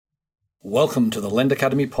Welcome to the Lend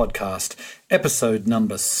Academy podcast, episode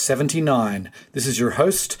number 79. This is your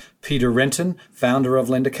host, Peter Renton, founder of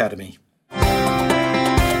Lend Academy.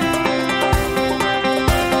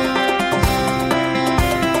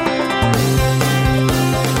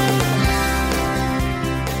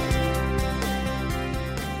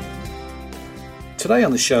 Today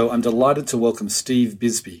on the show, I'm delighted to welcome Steve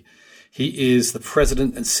Bisbee. He is the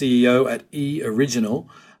president and CEO at eOriginal,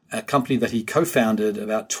 a company that he co-founded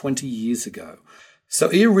about 20 years ago. So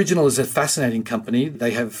eOriginal is a fascinating company.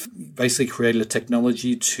 They have basically created a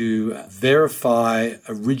technology to verify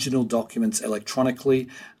original documents electronically.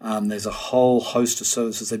 There's a whole host of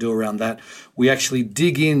services they do around that. We actually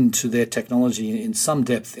dig into their technology in some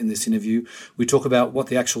depth in this interview. We talk about what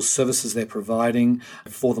the actual services they're providing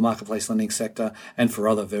for the marketplace lending sector and for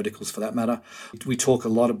other verticals for that matter. We talk a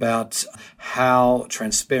lot about how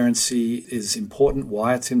transparency is important,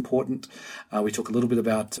 why it's important. We talk a little bit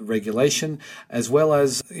about regulation as well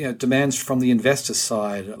as demands from the investor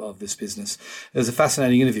side of this business. It was a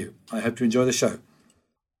fascinating interview. I hope you enjoy the show.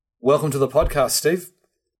 Welcome to the podcast, Steve.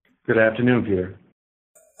 Good afternoon, Peter.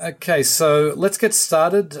 Okay, so let's get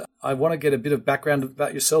started. I want to get a bit of background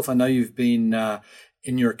about yourself. I know you've been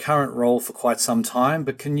in your current role for quite some time,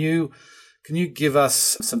 but can you give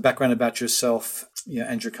us some background about yourself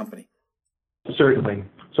and your company? Certainly.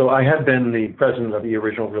 So I have been the president of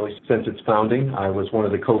eOriginal really since its founding. I was one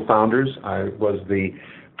of the co-founders. I was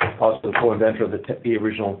also the co-inventor of the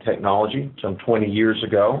eOriginal technology some 20 years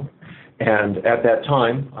ago. And at that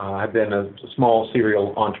time, I've been a small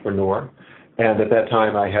serial entrepreneur. And at that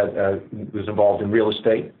time, I was involved in real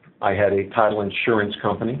estate. I had a title insurance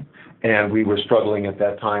company, and we were struggling at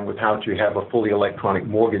that time with how to have a fully electronic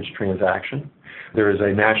mortgage transaction. There is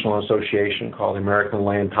a national association called the American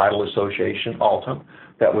Land Title Association, ALTA,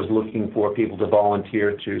 that was looking for people to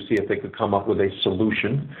volunteer to see if they could come up with a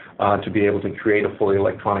solution to be able to create a fully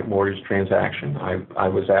electronic mortgage transaction. I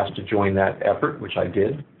was asked to join that effort, which I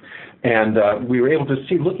did. And we were able to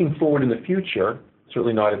see, looking forward in the future,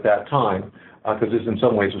 certainly not at that time, because this in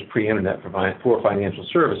some ways was pre-internet for financial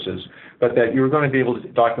services, but that you were going to be able to,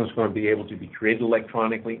 documents were going to be able to be created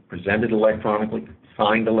electronically, presented electronically,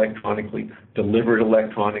 signed electronically, delivered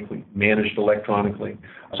electronically, managed electronically.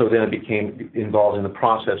 So then it became involved in the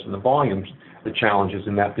process and the volumes, the challenges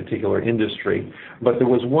in that particular industry. But there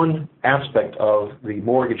was one aspect of the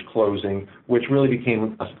mortgage closing which really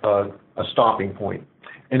became a stopping point.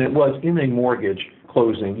 And it was in a mortgage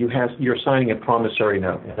closing, you're signing a promissory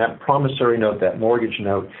note. And that promissory note, that mortgage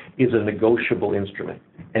note, is a negotiable instrument.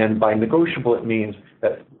 And by negotiable, it means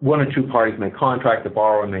that one or two parties may contract, the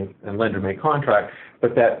borrower and lender may contract,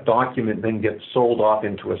 but that document then gets sold off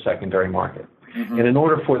into a secondary market. Mm-hmm. And in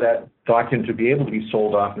order for that document to be able to be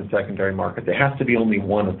sold off in the secondary market, there has to be only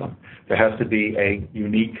one of them. There has to be a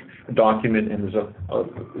unique document, and there's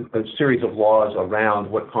a series of laws around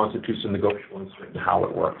what constitutes a negotiable instrument and how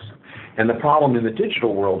it works. And the problem in the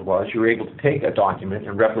digital world was you were able to take a document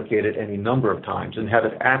and replicate it any number of times and have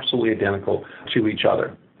it absolutely identical to each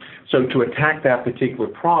other. So to attack that particular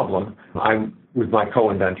problem, with my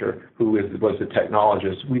co-inventor, who was the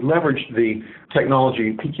technologist, we leveraged the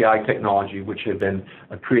technology, PKI technology, which had been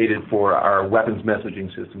created for our weapons messaging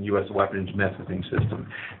system, U.S. weapons messaging system.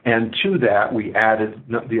 And to that, we added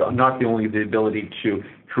not only the ability to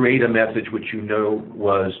create a message which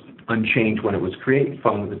was unchanged when it was created,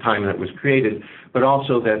 from the time that it was created, but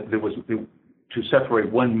also that there was to separate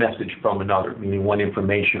one message from another, meaning one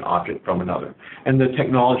information object from another. And the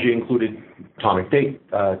technology included atomic date,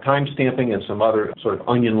 time stamping, and some other sort of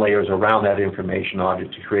onion layers around that information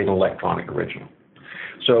object to create an electronic original.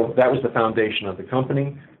 So that was the foundation of the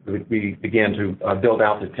company. We began to build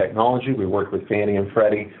out the technology. We worked with Fannie and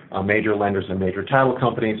Freddie, major lenders and major title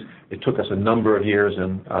companies. It took us a number of years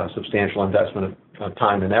and substantial investment of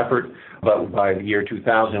time and effort, but by the year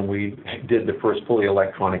 2000, we did the first fully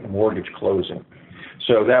electronic mortgage closing.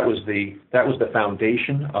 So that was the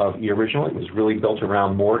foundation of eOriginal. It was really built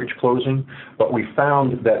around mortgage closing, but we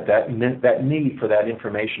found that need for that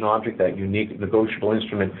information object, that unique negotiable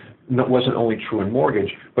instrument, wasn't only true in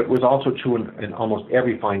mortgage, but was also true in almost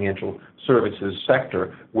every financial services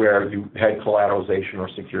sector where you had collateralization or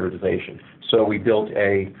securitization. So we built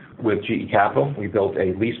with GE Capital, we built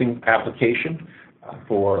a leasing application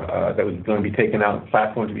that was going to be taken out,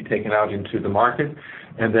 platform to be taken out into the market.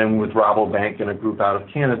 And then with Rabobank and a group out of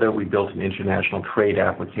Canada, we built an international trade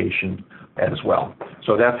application as well.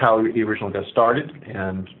 So that's how eOriginal got started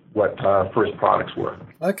and what first products were.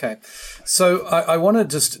 Okay. So I want to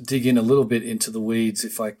just dig in a little bit into the weeds,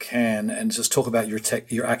 if I can, and just talk about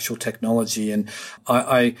your actual technology. And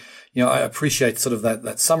I appreciate sort of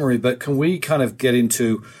that summary, but can we kind of get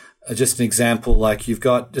into just an example, like you've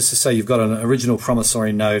got, just to say you've got an original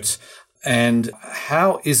promissory note, and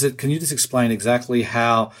how is it, can you just explain exactly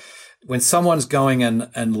how, when someone's going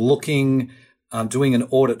and looking, doing an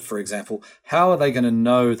audit, for example, how are they going to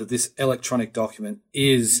know that this electronic document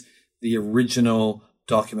is the original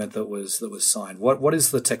document that was signed? What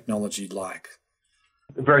is the technology like?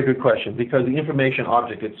 Very good question, because the information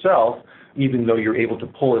object itself, even though you're able to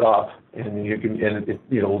pull it up and you can, and it,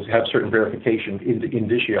 have certain verification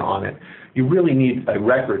indicia on it, you really need a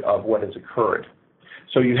record of what has occurred.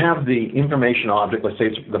 So you have the information object, let's say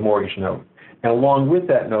it's the mortgage note, and along with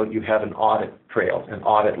that note, you have an audit trail, an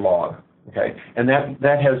audit log. Okay, and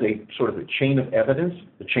that has a sort of a chain of evidence,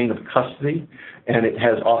 the chain of custody, and it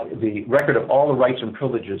has the record of all the rights and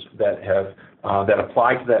privileges that have that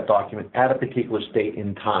apply to that document at a particular state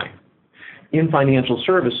in time. In financial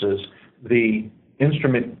services, the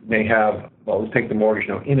instrument may have, well, let's take the mortgage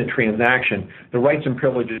note, in a transaction, the rights and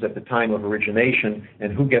privileges at the time of origination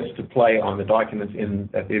and who gets to play on the documents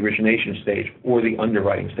at the origination stage or the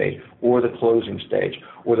underwriting stage or the closing stage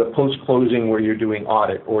or the post-closing where you're doing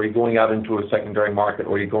audit or you're going out into a secondary market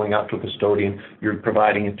or you're going out to a custodian, you're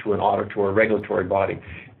providing it to an auditor or a regulatory body.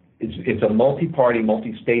 It's a multi-party,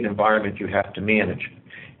 multi-state environment you have to manage.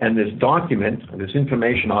 And this document, this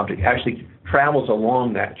information object, actually travels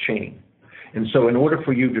along that chain. And so in order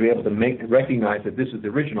for you to be able to recognize that this is the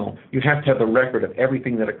original, you have to have a record of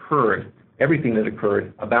everything that occurred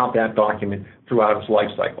about that document throughout its life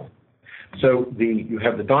cycle. So you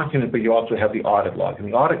have the document, but you also have the audit log. And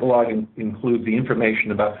the audit log includes the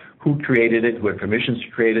information about who created it, who had permissions to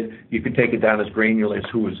create it. You can take it down as granular as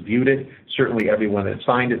who has viewed it, certainly everyone that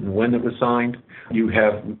signed it and when it was signed. You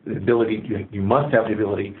have the ability, you must have the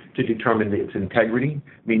ability to determine its integrity,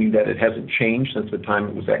 meaning that it hasn't changed since the time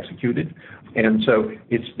it was executed. And so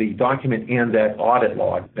it's the document and that audit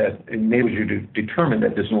log that enables you to determine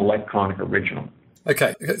that there's an electronic original.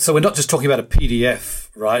 Okay, so we're not just talking about a PDF,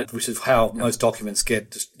 right, which is how most documents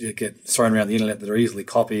get thrown around the internet that are easily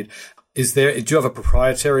copied. Do you have a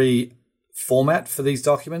proprietary format for these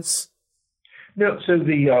documents? No. So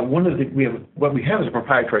what we have is a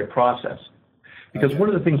proprietary process. Because one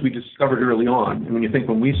of the things we discovered early on, and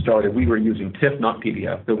when we started, we were using TIFF, not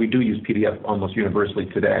PDF, though we do use PDF almost universally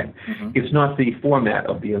today. Mm-hmm. It's not the format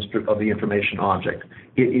of the information object.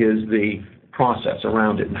 It is the process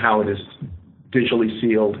around it and how it is digitally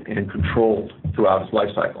sealed and controlled throughout its life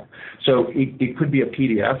cycle. So it could be a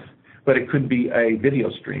PDF, but it could be a video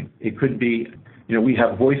stream. It could be, we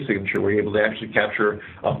have voice signature. We're able to actually capture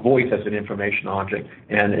a voice as an information object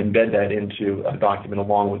and embed that into a document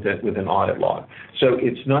along with it with an audit log. So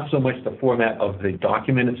it's not so much the format of the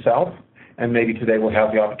document itself, and maybe today we'll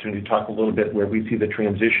have the opportunity to talk a little bit where we see the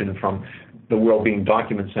transition from the world being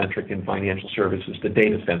document-centric in financial services to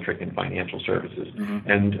data-centric in financial services.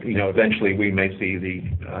 Mm-hmm. And, eventually we may see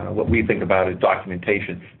what we think about as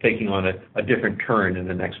documentation taking on a different turn in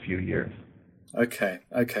the next few years. Okay.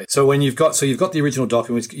 So you've got the original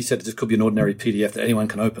document. You said it could be an ordinary PDF that anyone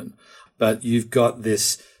can open, but you've got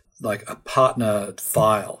this like a partner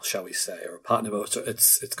file, shall we say, or a partner.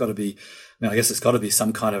 It's got to be. I guess it's got to be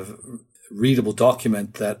some kind of readable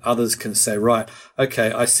document that others can say, right,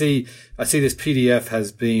 okay, I see this PDF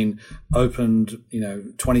has been opened,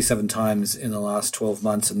 27 times in the last 12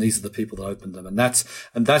 months, and these are the people that opened them, and that's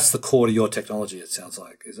the core to your technology. It sounds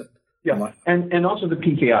like, is it? Yeah, and also the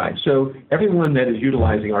PKI. So everyone that is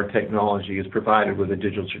utilizing our technology is provided with a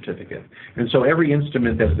digital certificate. And so every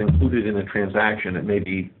instrument that is included in a transaction, it may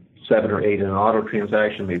be 7 or 8 in an auto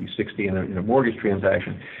transaction, maybe 60 in a mortgage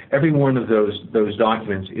transaction, every one of those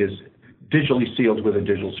documents is digitally sealed with a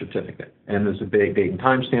digital certificate. And there's a date and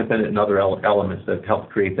time stamp in it and other elements that help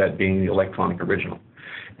create that being the electronic original.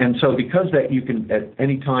 And so because that you can, at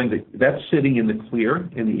any time, that's sitting in the clear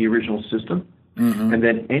in the original system, mm-hmm. and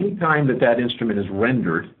then any time that instrument is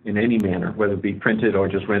rendered in any manner, whether it be printed or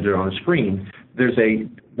just rendered on a screen, there's a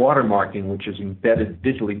watermarking which is embedded,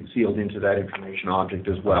 digitally sealed into that information object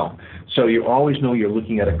as well. So you always know you're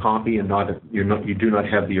looking at a copy and you do not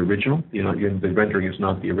have the original. The rendering is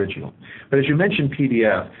not the original. But as you mentioned,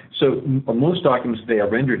 PDF. So most documents today are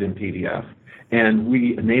rendered in PDF, and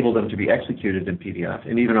we enable them to be executed in PDF.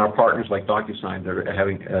 And even our partners like DocuSign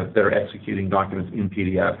that are executing documents in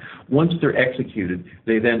PDF. Once they're executed,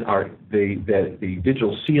 they then the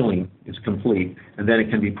digital sealing is complete, and then it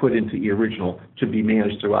can be put into eOriginal to be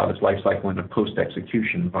managed throughout its life cycle in a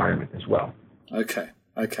post-execution environment as well. Okay.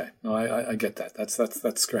 No, I get that.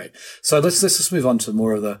 That's great. So let's just move on to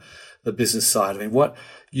more of the business side. I mean, what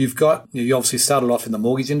you've got, you obviously started off in the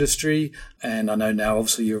mortgage industry, and I know now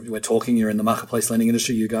obviously you're in the marketplace lending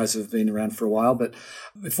industry. You guys have been around for a while, but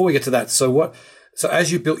before we get to that, so So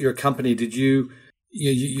as you built your company, did you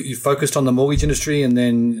focused on the mortgage industry, and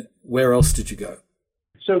then where else did you go?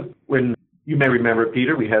 So when you may remember,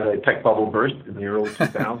 Peter, we had a tech bubble burst in the early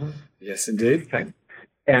 2000s. Yes, indeed. Okay.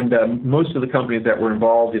 And most of the companies that were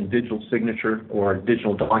involved in digital signature or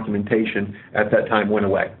digital documentation at that time went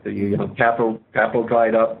away. Capital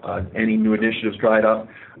dried up. Any new initiatives dried up.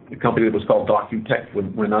 The company that was called DocuTech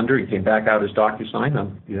went under. It came back out as DocuSign,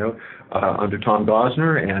 under Tom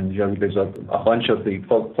Gosner, and there's a bunch of the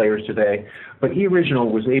folk players today. But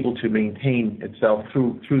eOriginal was able to maintain itself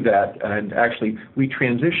through that, and actually we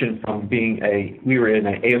transitioned from we were in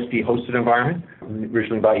an ASP hosted environment,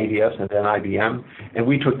 originally by EDS and then IBM, and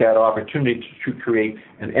we took that opportunity to create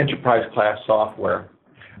an enterprise class software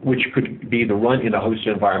which could be the run in a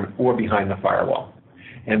hosted environment or behind the firewall.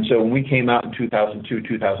 And so when we came out in 2002,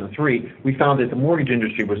 2003, we found that the mortgage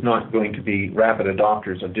industry was not going to be rapid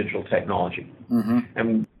adopters of digital technology. Mm-hmm.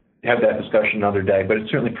 And we have that discussion another day, but it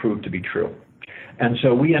certainly proved to be true. And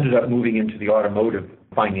so we ended up moving into the automotive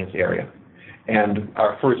finance area. And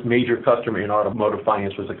our first major customer in automotive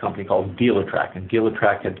finance was a company called Dealertrack. And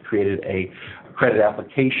Dealertrack had created a credit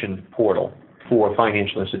application portal for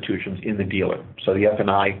financial institutions in the dealer. So the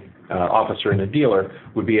F&I officer in a dealer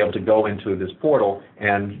would be able to go into this portal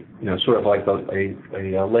and, sort of like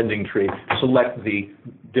a lending tree, select the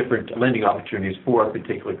different lending opportunities for a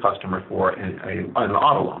particular customer for an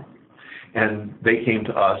auto loan. And they came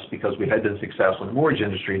to us because we had been successful in the mortgage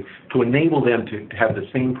industry to enable them to have the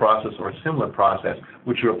same process or a similar process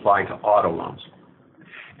which would apply to auto loans.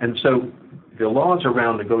 And so the laws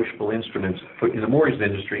around negotiable instruments in the mortgage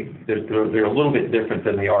industry, they're a little bit different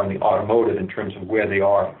than they are in the automotive in terms of where they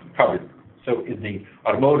are covered. So in the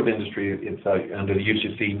automotive industry, it's under the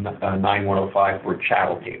UCC 9105 for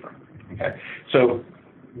chattel paper. Okay, so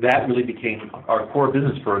that really became our core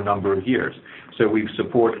business for a number of years. So we've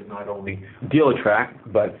supported not only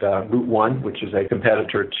Dealertrack, but Route One, which is a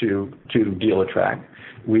competitor to Dealertrack.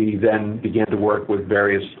 We then began to work with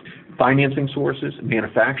various financing sources,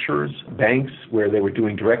 manufacturers, banks, where they were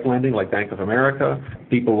doing direct lending, like Bank of America,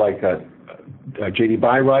 people like J.D.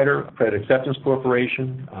 Byrider, Credit Acceptance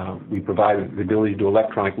Corporation. We provided the ability to do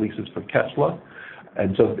electronic leases for Tesla.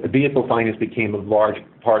 And so vehicle finance became a large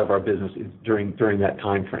part of our business during that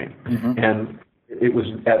time frame. Mm-hmm. And it was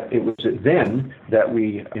then that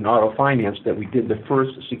we, in auto finance, that we did the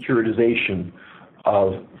first securitization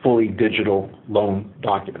of fully digital loan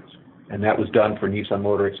documents. And that was done for Nissan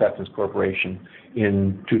Motor Acceptance Corporation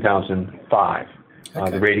in 2005.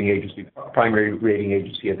 Okay. The primary rating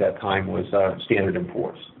agency at that time was Standard &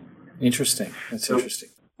 Poor's. Interesting. That's interesting.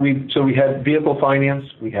 So we had vehicle finance,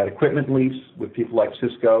 we had equipment lease with people like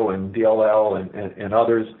Cisco and DLL and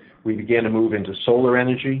others. We began to move into solar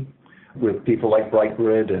energy with people like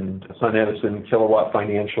BrightGrid and SunEdison, Kilowatt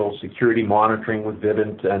Financial, security monitoring with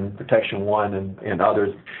Vivint and Protection One and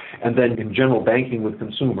others. And then in general banking with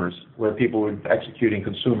consumers, where people were executing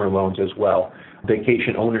consumer loans as well.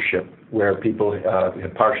 Vacation ownership, where people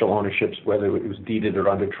had partial ownerships, whether it was deeded or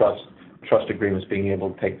under trust agreements, being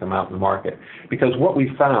able to take them out in the market. Because what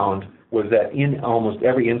we found was that in almost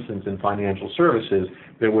every instance in financial services,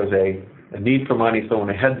 there was a need for money, someone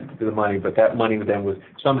had the money, but that money then was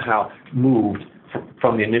somehow moved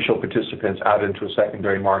from the initial participants out into a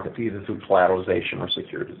secondary market, either through collateralization or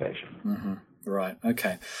securitization. Mm-hmm. Right.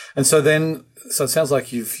 Okay. And so it sounds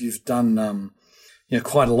like you've done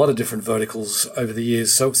quite a lot of different verticals over the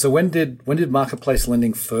years. So when did marketplace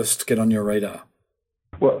lending first get on your radar?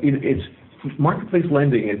 Well, it's marketplace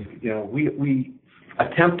lending is, we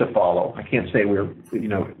attempt to follow. I can't say we're,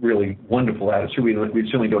 really wonderful at it. So we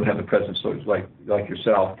certainly don't have the presence like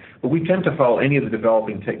yourself, but we tend to follow any of the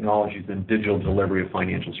developing technologies in digital delivery of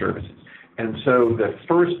financial services. And so the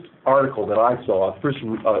first article that I saw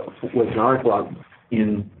was an article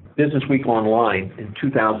in Business Week Online in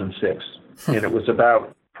 2006, and it was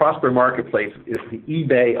about Prosper Marketplace is the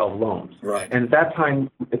eBay of loans. Right. And at that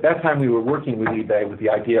time we were working with eBay with the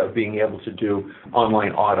idea of being able to do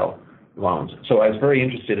online auto loans. So I was very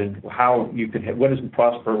interested in how you could what is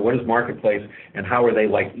Prosper, what is Marketplace, and how are they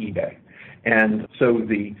like eBay. And so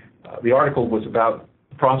the article was about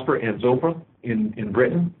Prosper and Zopa in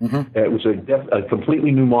Britain. Mm-hmm. It was a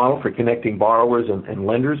completely new model for connecting borrowers and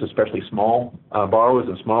lenders, especially small borrowers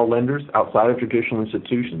and small lenders outside of traditional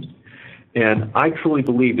institutions. And I truly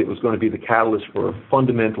believed it was going to be the catalyst for a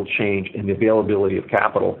fundamental change in the availability of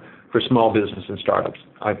capital for small business and startups.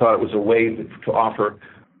 I thought it was a way to offer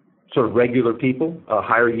sort of regular people, a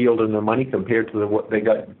higher yield on their money compared to what they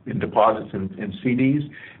got in deposits and CDs.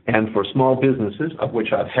 And for small businesses, of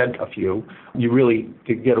which I've had a few, you really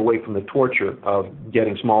could get away from the torture of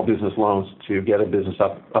getting small business loans to get a business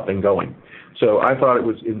up and going. So I thought it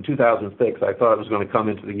was, in 2006, I thought it was going to come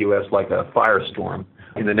into the U.S. like a firestorm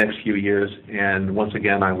in the next few years. And once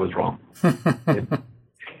again, I was wrong.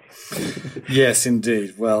 Yes,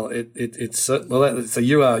 indeed. Well, so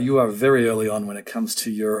you are very early on when it comes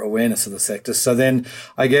to your awareness of the sector. So then,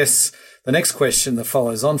 I guess the next question that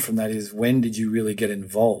follows on from that is, when did you really get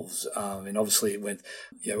involved? And obviously,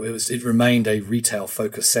 it remained a retail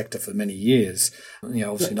focused sector for many years.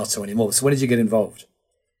 Obviously not so anymore. So when did you get involved?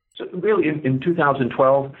 So really, in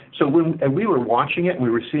 2012, so when we were watching it,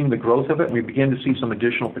 we were seeing the growth of it, and we began to see some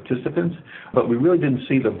additional participants, but we really didn't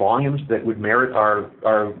see the volumes that would merit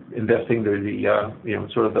our investing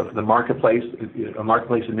the marketplace, a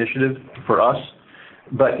marketplace initiative for us.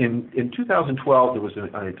 But in 2012, there was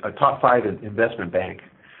a top 5 investment bank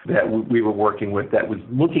that we were working with that was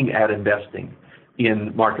looking at investing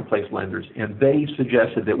in marketplace lenders, and they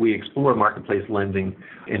suggested that we explore marketplace lending,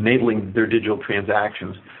 enabling their digital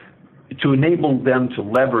transactions, to enable them to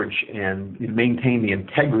leverage and maintain the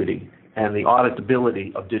integrity and the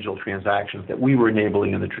auditability of digital transactions that we were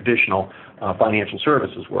enabling in the traditional financial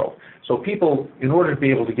services world. So people, in order to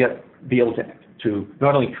be able to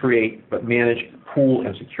not only create but manage, pool,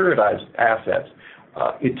 and securitize assets,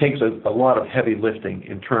 it takes a lot of heavy lifting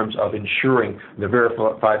in terms of ensuring the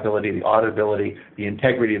verifiability, the auditability, the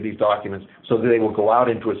integrity of these documents, so that they will go out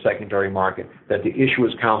into a secondary market, that the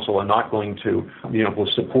issuers council are not going to, will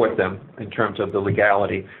support them in terms of the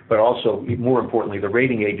legality, but also, more importantly, the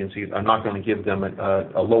rating agencies are not going to give them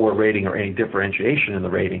a lower rating or any differentiation in the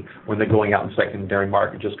rating when they're going out in secondary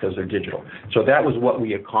market just because they're digital. So that was what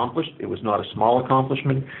we accomplished. It was not a small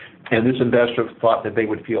accomplishment. And this investor thought that they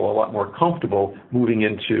would feel a lot more comfortable moving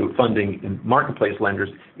into funding in marketplace lenders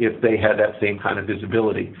if they had that same kind of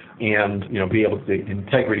visibility and, be able to the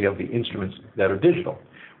integrity of the instruments that are digital.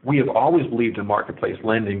 We have always believed in marketplace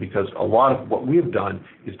lending because a lot of what we have done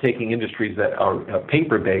is taking industries that are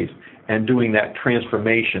paper-based and doing that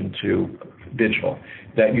transformation to digital.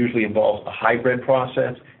 That usually involves a hybrid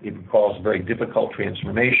process. It involves a very difficult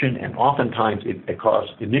transformation, and oftentimes it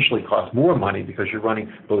initially costs more money because you're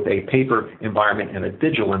running both a paper environment and a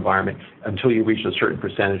digital environment until you reach a certain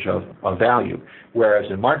percentage of value.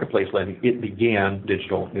 Whereas in marketplace lending, it began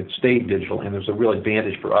digital, it stayed digital, and there's a real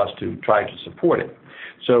advantage for us to try to support it.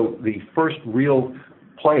 So the first real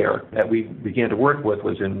player that we began to work with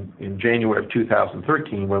was in January of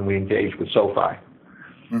 2013 when we engaged with SoFi.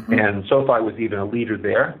 Mm-hmm. And SoFi was even a leader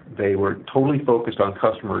there. They were totally focused on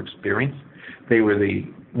customer experience. They were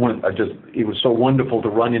it was so wonderful to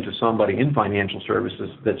run into somebody in financial services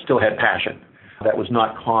that still had passion. That was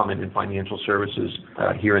not common in financial services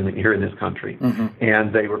here in this country. Mm-hmm.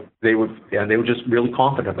 And they were just really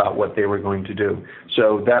confident about what they were going to do.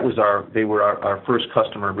 So they were our first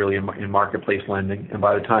customer really in marketplace lending. And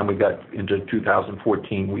by the time we got into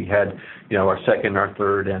 2014, we had our second, our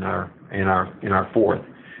third, and our fourth.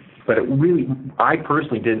 But I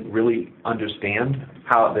personally didn't really understand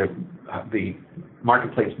how the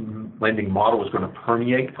marketplace lending model was going to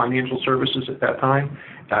permeate financial services at that time,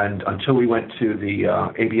 and until we went to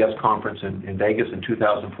the ABS conference in Vegas in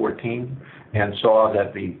 2014 and saw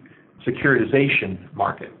that the securitization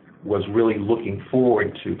market was really looking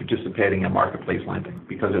forward to participating in marketplace lending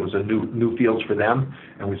because it was a new field for them,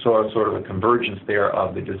 and we saw sort of a convergence there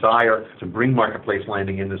of the desire to bring marketplace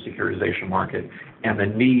lending in the securitization market and the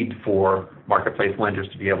need for marketplace lenders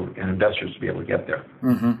to be able and investors to be able to get there.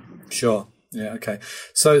 Mm-hmm. Sure. Yeah. Okay.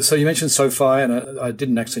 So you mentioned SoFi, and I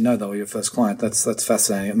didn't actually know they were your first client. That's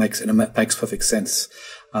fascinating. It makes perfect sense.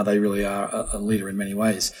 They really are a leader in many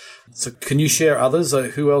ways. So can you share others?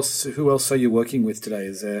 Who else are you working with today?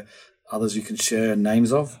 Is there others you can share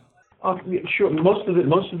names of? Sure. Most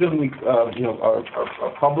of them we are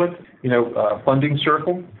public. Funding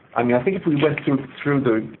Circle. I mean, I think if we went through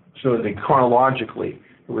the chronologically,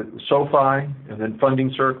 with SoFi and then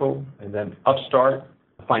Funding Circle and then Upstart,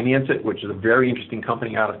 Finance It, which is a very interesting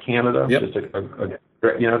company out of Canada. Yep. Just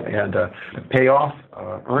and Payoff,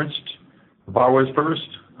 Ernst, Borrowers First,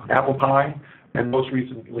 Apple Pie, and most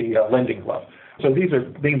recently Lending Club. So these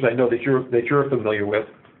are things I know that you're familiar with,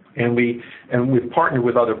 and we've partnered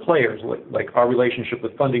with other players. Like our relationship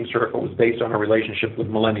with Funding Circle was based on our relationship with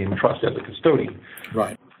Millennium Trust as a custodian.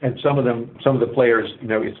 Right. And some of the players,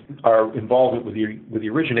 our involvement with the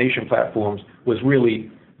origination platforms was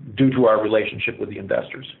really due to our relationship with the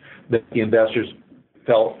investors. That the investors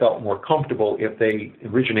felt more comfortable if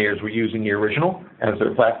originators were using eOriginal as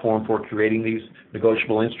their platform for creating these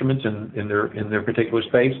negotiable instruments in their particular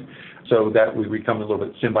space, so that we become a little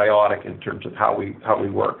bit symbiotic in terms of how we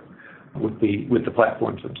work with the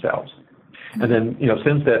platforms themselves. And then,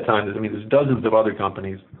 since that time, there's dozens of other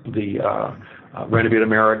companies, the Renovate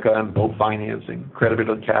America and Boat Financing,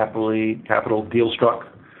 Credibility Capital, DealStruck,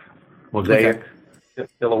 Mosaic,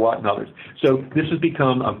 Kilowatt, and others. So this has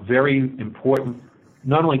become a very important,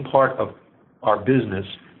 not only part of our business,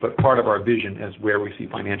 but part of our vision as where we see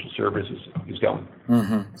financial services is going.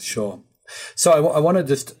 Mm-hmm. Sure. So I want to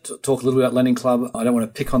just talk a little bit about Lending Club. I don't want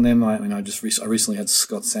to pick on them. I recently had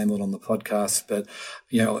Scott Sandlin on the podcast, but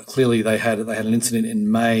clearly they had an incident in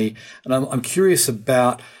May, and I'm curious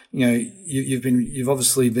about you've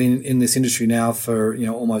obviously been in this industry now for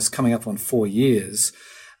almost coming up on 4 years,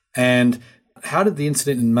 and how did the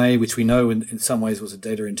incident in May, which we know in some ways was a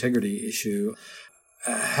data integrity issue,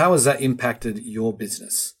 how has that impacted your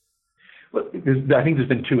business? Well, I think there's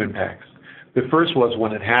been two impacts. The first was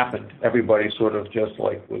when it happened, everybody sort of just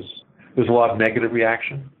there's a lot of negative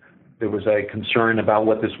reaction. There was a concern about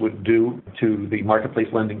what this would do to the marketplace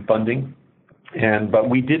lending funding. But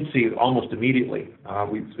we did see it almost immediately.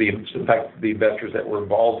 In fact, the investors that were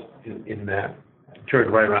involved in that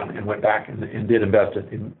turned right around and went back and did invest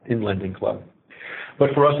in Lending Club. But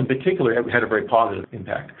for us in particular, it had a very positive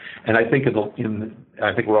impact. And I think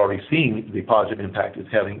I think we're already seeing the positive impact it's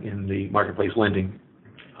having in the marketplace lending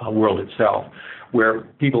world itself, where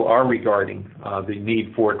people are regarding the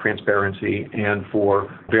need for transparency and for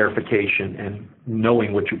verification, and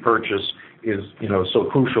knowing what you purchase is so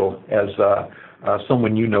crucial. As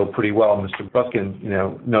someone pretty well, Mr. Ruskin,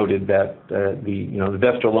 noted that the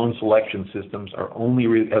investor loan selection systems are only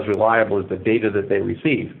as reliable as the data that they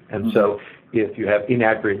receive. And so if you have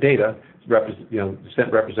inaccurate data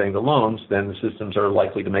representing the loans, then the systems are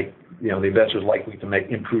likely to make, the investors likely to make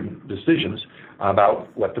imprudent decisions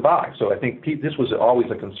about what to buy. So I think this was always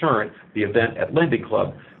a concern. The event at Lending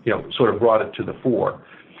Club, sort of brought it to the fore.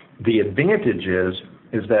 The advantage is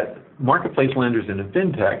that marketplace lenders in a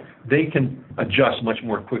fintech, they can adjust much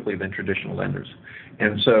more quickly than traditional lenders.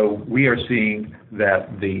 And so we are seeing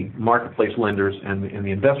that the marketplace lenders and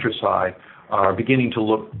the investor side are beginning to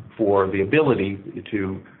look for the ability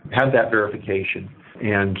to have that verification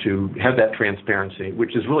and to have that transparency,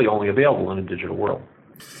 which is really only available in a digital world.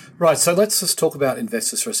 Right. So let's just talk about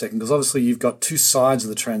investors for a second, because obviously you've got two sides of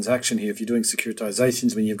the transaction here. If you're doing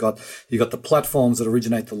securitizations, you've got the platforms that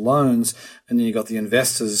originate the loans, and then you've got the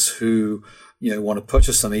investors who want to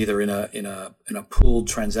purchase them either in a pooled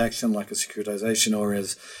transaction like a securitization, or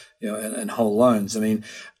as and whole loans. I mean,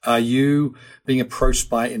 are you being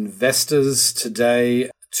approached by investors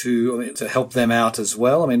today to help them out as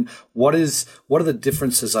well? I mean, what are the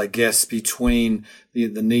differences, I guess, between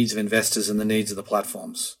the needs of investors and the needs of the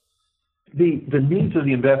platforms? The needs of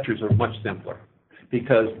the investors are much simpler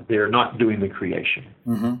because they're not doing the creation.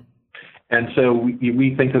 Mm-hmm. And so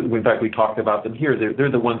we think that, in fact, we talked about them here.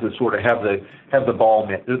 They're the ones that sort of have the ball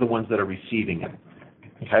mitt. They're the ones that are receiving it.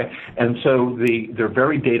 Okay, and so they're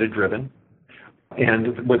very data driven,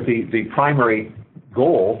 and what the primary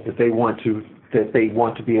goal that they want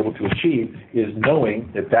to be able to achieve is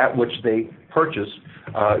knowing that which they purchase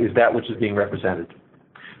is that which is being represented.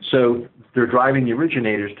 So they're driving the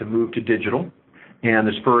originators to move to digital, and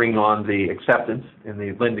they're spurring on the acceptance in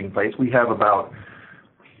the lending place. We have about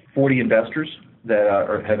 40 investors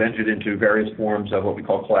that have entered into various forms of what we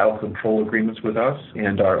call collateral control agreements with us,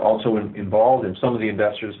 and are also involved in some of the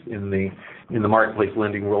investors in the marketplace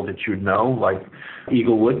lending world that you know, like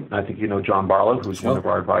Eaglewood. I think you know John Barlow, who's one of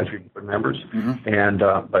our advisory board members, and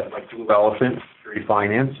but like Blue Elephant, Security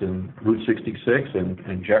Finance, and Route 66,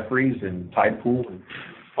 and Jefferies, and Tide Pool, and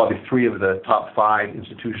probably 3 of the top 5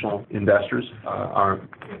 institutional investors are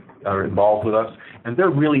involved with us, and they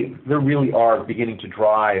really are beginning to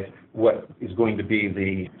drive what is going to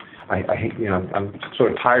be I'm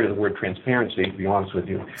sort of tired of the word transparency, to be honest with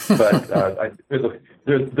you, but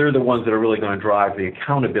they're the ones that are really going to drive the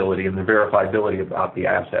accountability and the verifiability about the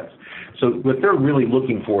assets. So what they're really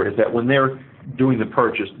looking for is that when they're doing the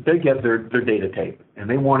purchase, they get their data tape, and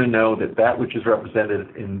they want to know that which is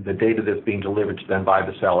represented in the data that's being delivered to them by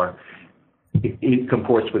the seller, it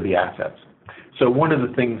comports with the assets. So one of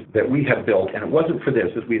the things that we have built, and it wasn't for this,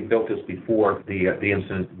 as we had built this before the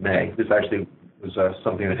incident in May. This actually was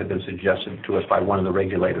something that had been suggested to us by one of the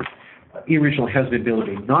regulators. eOriginal has the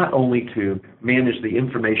ability not only to manage the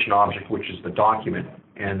information object, which is the document,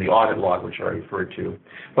 and the audit log, which I referred to,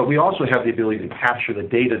 but we also have the ability to capture the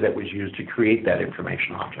data that was used to create that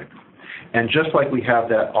information object. And just like we have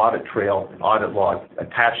that audit trail and audit log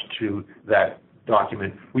attached to that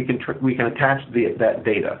document, we can attach that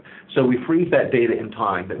data. So we freeze that data in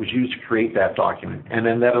time that was used to create that document. And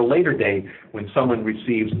then at a later date, when someone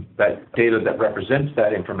receives that data that represents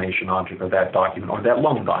that information object or that document or that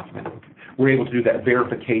loan document, we're able to do that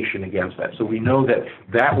verification against that. So we know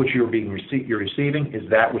that which you're receiving is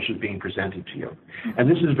that which is being presented to you. And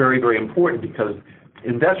this is very, very important because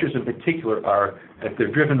investors in particular are, if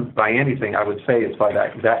they're driven by anything, I would say it's by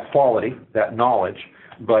that quality, that knowledge,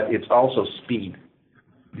 but it's also speed.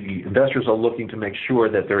 The investors are looking to make sure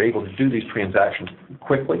that they're able to do these transactions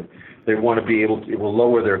quickly. They want to be able to, it will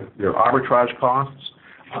lower their arbitrage costs.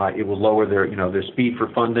 It will lower their speed for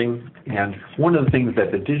funding. And one of the things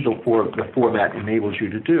that the digital format enables you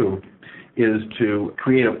to do is to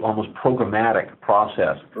create an almost programmatic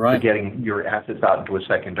process for getting your assets out into a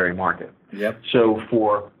secondary market. Yep. So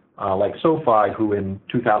for like SoFi, who in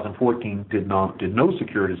 2014 did no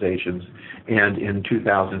securitizations, and in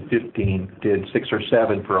 2015 did 6 or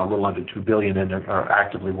 7 for a little under $2 billion, and are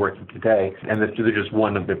actively working today. And they're just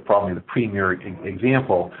one of probably the premier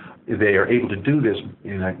example. They are able to do this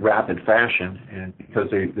in a rapid fashion, and because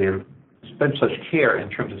they've spent such care in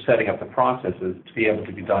terms of setting up the processes to be able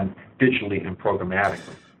to be done digitally and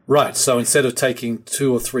programmatically. Right. So instead of taking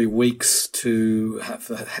 2 or 3 weeks to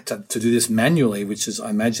do this manually, which is, I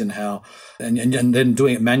imagine, how, and then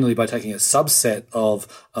doing it manually by taking a subset of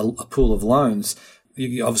a pool of loans,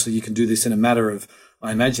 obviously you can do this in a matter of,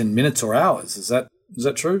 I imagine, minutes or hours. Is that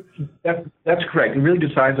true? That's correct. It really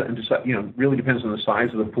really depends on the size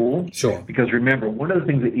of the pool. Sure. Because remember, one of the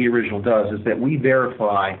things that eOriginal does is that we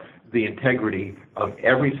verify the integrity of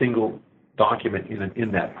every single document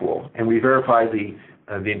in that pool, and we verify the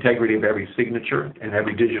integrity of every signature and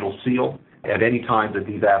every digital seal at any time that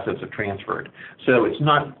these assets are transferred. So it's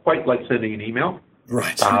not quite like sending an email.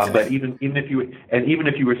 Right. Okay. But even if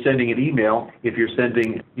you were sending an email, if you're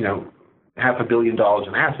sending $500 million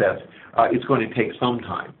in assets, it's going to take some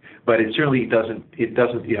time. But it certainly doesn't.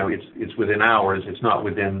 It's within hours. It's not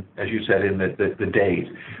within, as you said, in the days.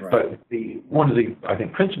 Right. But one of the, I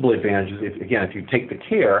think, principal advantages, if you take the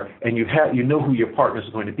care and you know who your partner is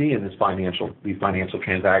going to be in these financial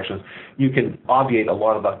transactions, you can obviate a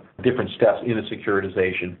lot of the different steps in a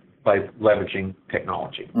securitization by leveraging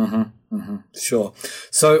technology. Mm-hmm. Mm-hmm. Sure.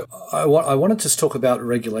 So I wanted to talk about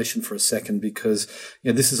regulation for a second, because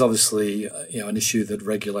this is obviously an issue that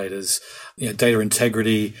regulators, data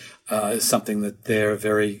integrity is something that they're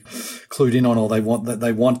very clued in on, or they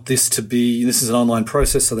want this to be. This is an online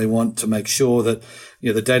process, so they want to make sure that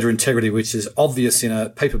the data integrity, which is obvious in a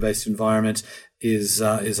paper-based environment, is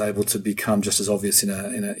able to become just as obvious in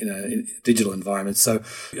a digital environment. So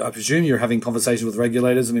I presume you're having conversations with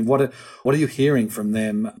regulators. I mean, what are you hearing from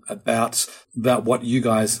them about what you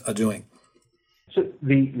guys are doing? So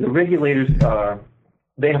the regulators,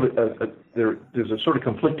 they have there's a sort of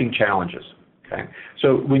conflicting challenges. Okay,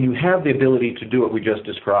 so when you have the ability to do what we just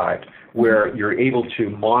described, where you're able to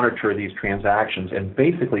monitor these transactions, and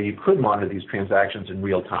basically you could monitor these transactions in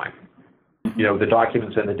real time. The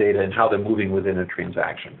documents and the data and how they're moving within a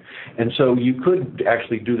transaction. And so you could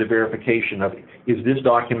actually do the verification of, is this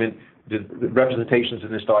document, the representations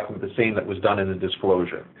in this document the same that was done in the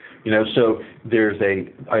disclosure? So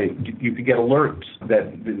you can get alerts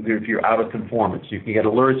that if you're out of conformance. You can get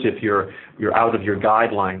alerts if you're out of your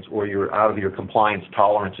guidelines or you're out of your compliance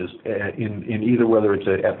tolerances in either, whether it's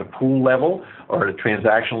at the pool level or at a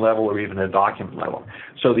transaction level or even a document level.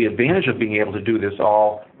 So the advantage of being able to do this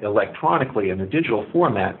all electronically in a digital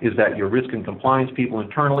format is that your risk and compliance people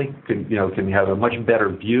internally can have a much better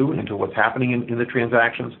view into what's happening in the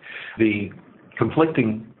transactions. The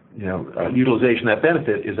conflicting utilization of that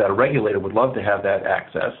benefit is that a regulator would love to have that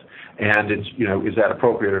access, and it's is that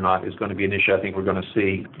appropriate or not is going to be an issue I think we're going to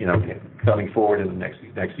see coming forward in the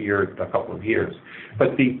next year, a couple of years. But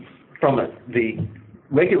from the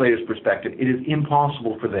regulator's perspective, it is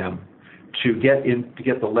impossible for them to get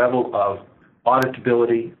the level of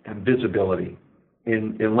auditability and visibility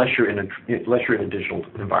unless you're in a digital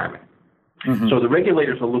environment. Mm-hmm. So the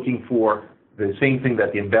regulators are looking for the same thing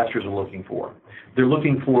that the investors are looking for. They're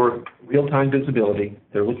looking for real-time visibility,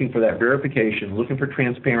 they're looking for that verification, looking for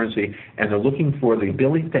transparency, and they're looking for the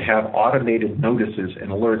ability to have automated notices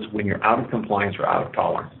and alerts when you're out of compliance or out of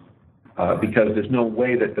tolerance. Because there's no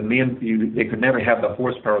way that they could never have the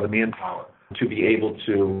horsepower or the manpower to be able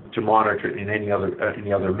to monitor it in any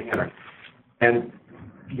other manner. And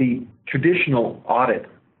the traditional audit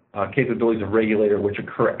capabilities of regulator, which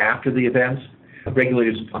occur after the events,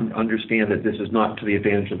 regulators understand that this is not to the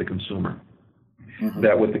advantage of the consumer.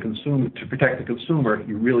 that with the consumer, to protect the consumer,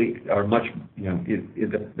 you really are much,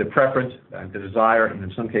 the preference, the desire, and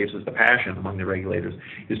in some cases the passion among the regulators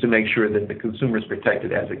is to make sure that the consumer is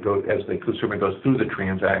protected as the consumer goes through the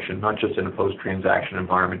transaction, not just in a post-transaction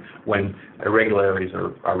environment when irregularities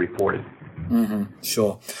are reported.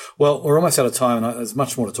 Sure. Well, we're almost out of time, and there's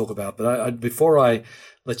much more to talk about. But before I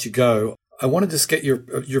let you go, I want to just get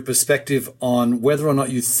your perspective on whether or not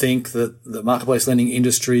you think that the marketplace lending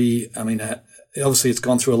industry, I mean, obviously it's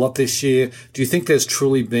gone through a lot this year. Do you think there's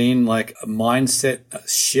truly been like a mindset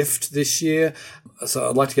shift this year? So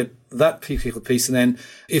I'd like to get that particular piece. And then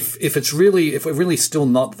if we're really still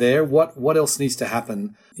not there, what else needs to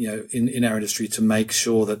happen, in our industry to make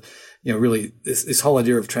sure that, really this whole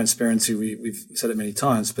idea of transparency, we've said it many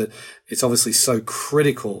times, but it's obviously so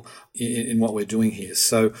critical in what we're doing here.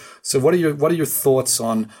 So what are your thoughts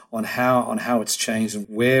on how it's changed and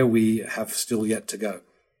where we have still yet to go?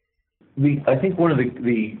 I think one of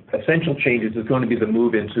the essential changes is going to be the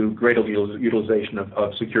move into greater utilization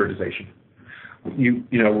of securitization.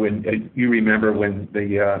 When you remember when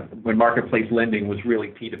marketplace lending was really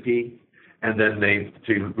P2P, and then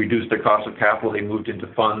to reduce their cost of capital, they moved into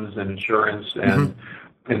funds and insurance and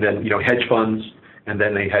then hedge funds, and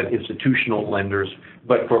then they had institutional lenders.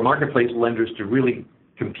 But for marketplace lenders to really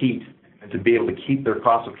compete and to be able to keep their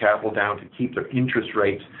cost of capital down, to keep their interest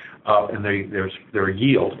rates up, and their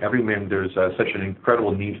yield. There's such an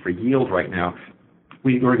incredible need for yield right now.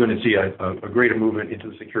 We're going to see a greater movement into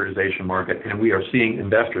the securitization market, and we are seeing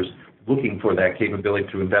investors looking for that capability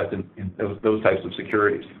to invest in those types of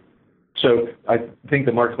securities. So I think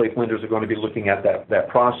the marketplace lenders are going to be looking at that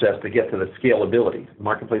process to get to the scalability.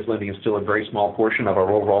 Marketplace lending is still a very small portion of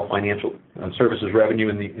our overall financial services revenue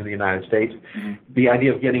in the United States. The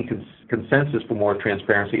idea of getting consensus for more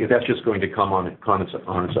transparency, that's just going to come on its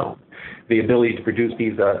own. The ability to produce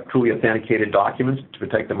these truly authenticated documents to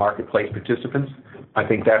protect the marketplace participants, I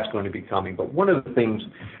think that's going to be coming. But one of the things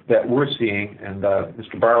that we're seeing, and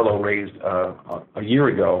Mr. Barlow raised a year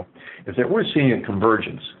ago, is that we're seeing a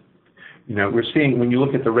convergence. We're seeing, when you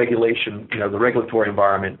look at the regulation, the regulatory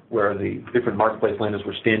environment where the different marketplace lenders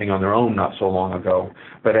were standing on their own not so long ago,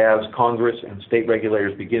 but as Congress and state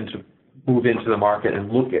regulators begin to move into the market and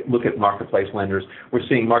look at marketplace lenders, we're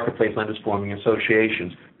seeing marketplace lenders forming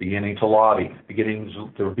associations, beginning to lobby,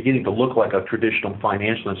 they're beginning to look like a traditional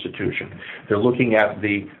financial institution. They're looking at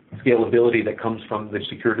the scalability that comes from the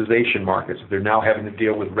securitization markets. They're now having to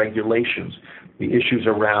deal with regulations, the issues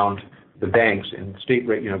around the banks and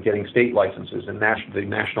getting state licenses and the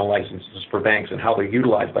national licenses for banks and how they're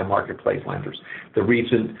utilized by marketplace lenders. The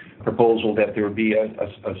recent proposal that there would be a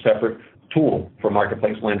separate tool for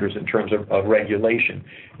marketplace lenders in terms of regulation.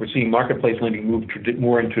 We're seeing marketplace lending move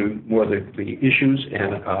more into the issues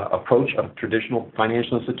and approach of traditional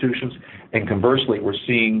financial institutions, and conversely, we're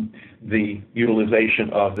seeing the utilization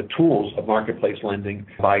of the tools of marketplace lending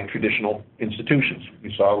by traditional institutions.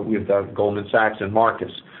 We saw with Goldman Sachs and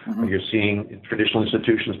Marcus. You're seeing traditional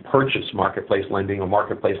institutions purchase marketplace lending or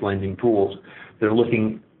marketplace lending tools. They're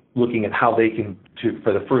looking at how they can,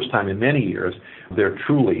 for the first time in many years, they're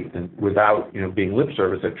truly, and without being lip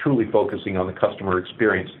service, they're truly focusing on the customer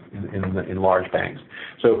experience in large banks.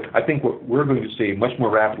 So I think what we're going to see much more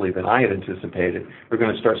rapidly than I had anticipated, we're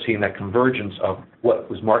going to start seeing that convergence of what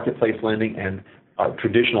was marketplace lending and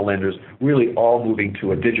traditional lenders really all moving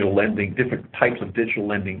to a digital lending, different types of digital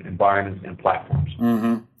lending environments and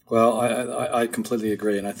platforms. Well, I completely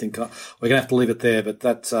agree, and I think we're going to have to leave it there. But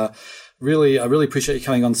that's I really appreciate you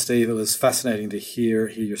coming on, Steve. It was fascinating to hear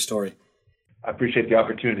your story. I appreciate the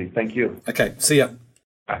opportunity. Thank you. Okay, see ya.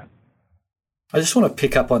 Bye. I just want to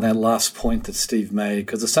pick up on that last point that Steve made,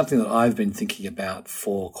 because it's something that I've been thinking about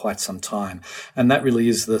for quite some time. And that really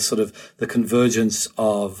is the sort of the convergence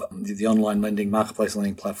of the online lending, marketplace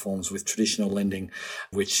lending platforms with traditional lending,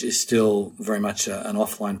 which is still very much an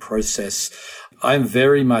offline process. I'm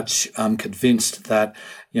very much convinced that,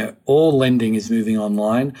 all lending is moving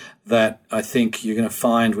online, that I think you're going to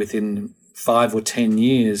find within 5 or 10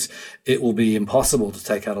 years, it will be impossible to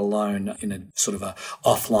take out a loan in a sort of a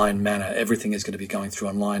offline manner. Everything is going to be going through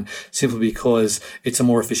online simply because it's a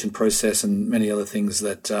more efficient process and many other things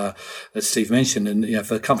that Steve mentioned. And,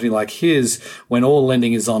 for a company like his, when all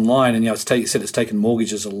lending is online, and, it's taken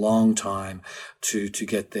mortgages a long time to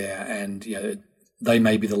get there. And, they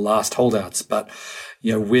may be the last holdouts, but,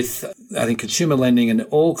 with, I think, consumer lending and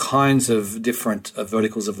all kinds of different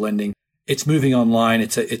verticals of lending, it's moving online.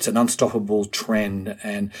 It's an unstoppable trend,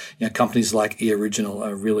 and companies like eOriginal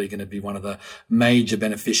are really going to be one of the major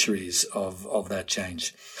beneficiaries of that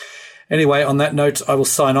change. Anyway, on that note, I will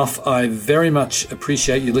sign off. I very much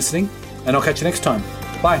appreciate you listening, and I'll catch you next time.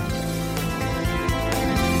 Bye.